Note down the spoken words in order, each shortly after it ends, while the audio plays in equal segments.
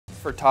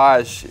For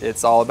Taj,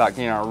 it's all about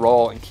getting on a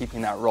roll and keeping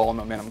that roll and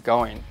momentum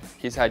going.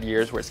 He's had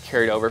years where it's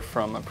carried over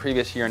from a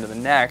previous year into the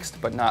next,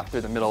 but not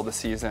through the middle of the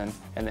season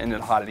and then it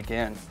hot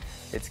again.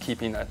 It's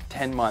keeping a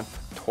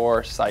 10-month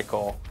tour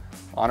cycle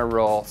on a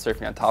roll,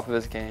 surfing on top of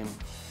his game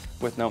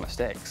with no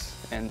mistakes.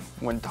 And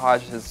when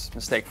Taj is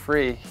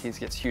mistake-free, he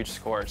gets huge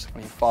scores.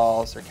 When he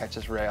falls or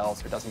catches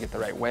rails or doesn't get the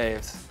right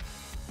waves,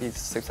 he's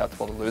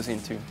susceptible to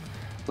losing to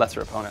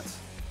lesser opponents.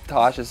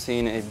 Taj has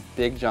seen a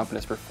big jump in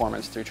his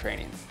performance through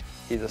training.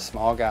 He's a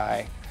small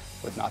guy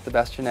with not the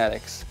best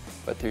genetics,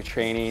 but through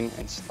training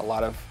and a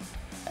lot of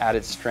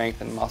added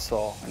strength and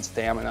muscle and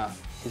stamina,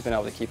 he's been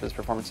able to keep his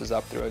performances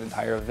up through an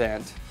entire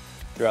event,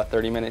 through a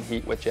 30-minute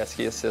heat with jet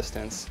ski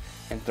assistance,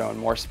 and throwing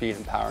more speed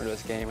and power into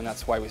his game. And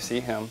that's why we see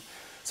him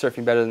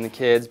surfing better than the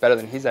kids, better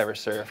than he's ever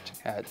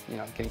surfed at,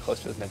 getting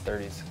close to his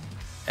mid-30s.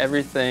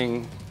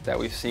 Everything that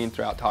we've seen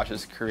throughout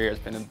Taj's career has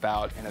been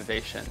about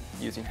innovation,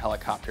 using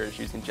helicopters,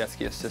 using jet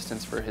ski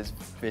assistance for his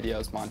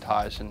videos,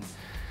 montage,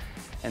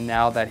 and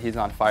now that he's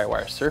on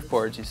Firewire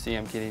surfboards, you see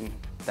him getting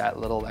that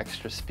little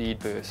extra speed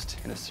boost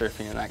in his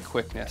surfing and that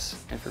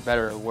quickness. And for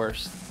better or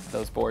worse,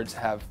 those boards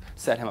have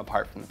set him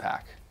apart from the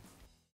pack.